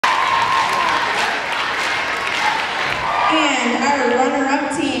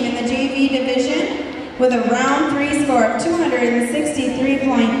with a round 3 score of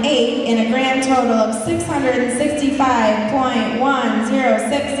 263.8 and a grand total of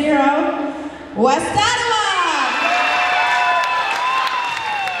 665.1060. West Ottawa!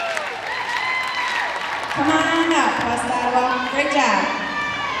 Come on up, West Ottawa. Great job.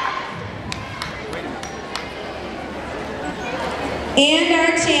 And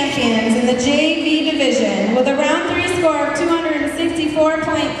our champions in the JV division with a round 3 score of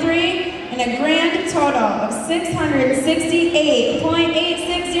 264.3 and a grand total of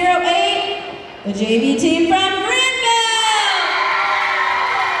 668.8608, the JV team from Grandville!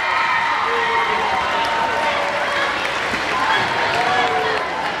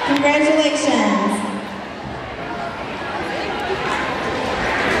 Congratulations.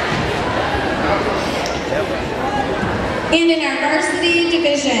 And in our varsity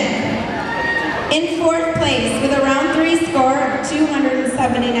division, in 4th place with a round 3 score of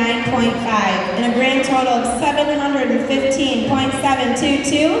 279.5 and a grand total of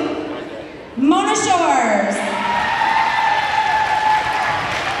 715.722, Mona Shores.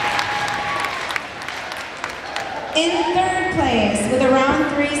 In 3rd place with a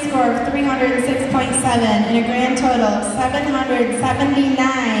round 3 score of 306.7 and a grand total of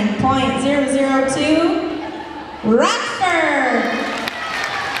 779.002, Rockford!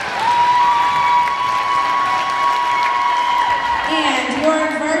 And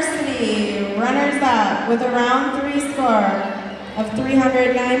your varsity runners-up with a round 3 score of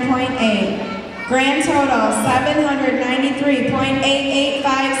 309.8, grand total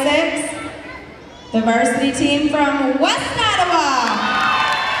 793.8856, the varsity team from West Ottawa!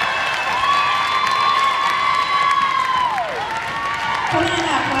 Come on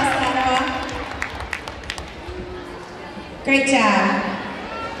up, West Ottawa. Great job.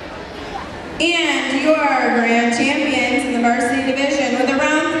 And your grand champions in the varsity division with a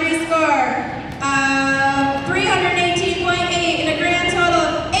round 3 score of 318.8 and a grand total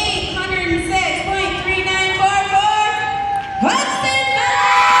of 806.3944, Hudsonville!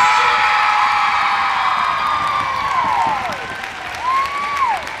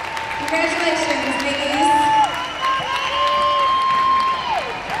 Congratulations, ladies.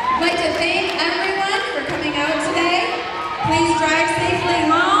 I'd like to thank everyone for coming out today. Please drive safely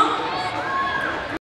home.